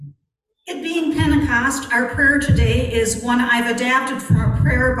It being Pentecost, our prayer today is one I've adapted from a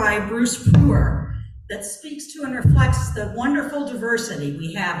prayer by Bruce Brewer that speaks to and reflects the wonderful diversity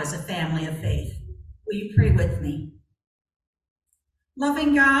we have as a family of faith. Will you pray with me?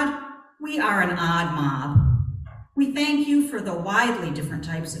 Loving God, we are an odd mob. We thank you for the widely different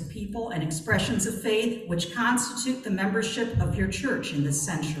types of people and expressions of faith which constitute the membership of your church in this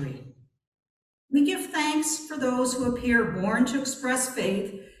century. We give thanks for those who appear born to express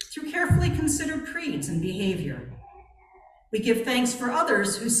faith through carefully considered creeds and behavior. We give thanks for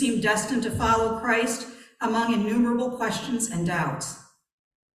others who seem destined to follow Christ among innumerable questions and doubts.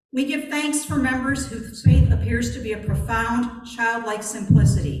 We give thanks for members whose faith appears to be a profound, childlike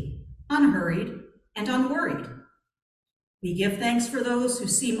simplicity, unhurried and unworried. We give thanks for those who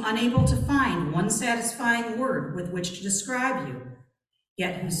seem unable to find one satisfying word with which to describe you,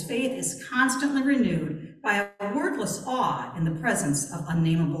 yet whose faith is constantly renewed by a wordless awe in the presence of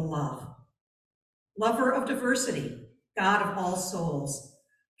unnameable love. Lover of diversity, God of all souls,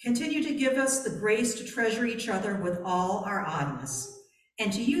 continue to give us the grace to treasure each other with all our oddness,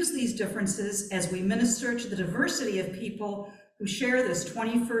 and to use these differences as we minister to the diversity of people who share this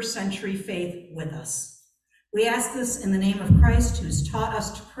 21st century faith with us. We ask this in the name of Christ, who's taught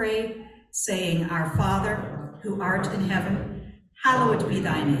us to pray, saying, Our Father, who art in heaven, hallowed be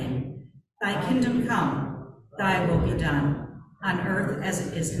thy name. Thy kingdom come, thy will be done, on earth as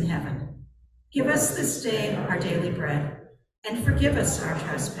it is in heaven. Give us this day our daily bread, and forgive us our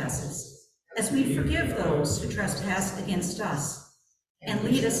trespasses, as we forgive those who trespass against us. And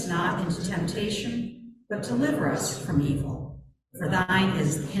lead us not into temptation, but deliver us from evil. For thine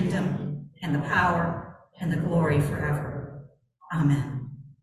is the kingdom, and the power, and the glory forever. Amen.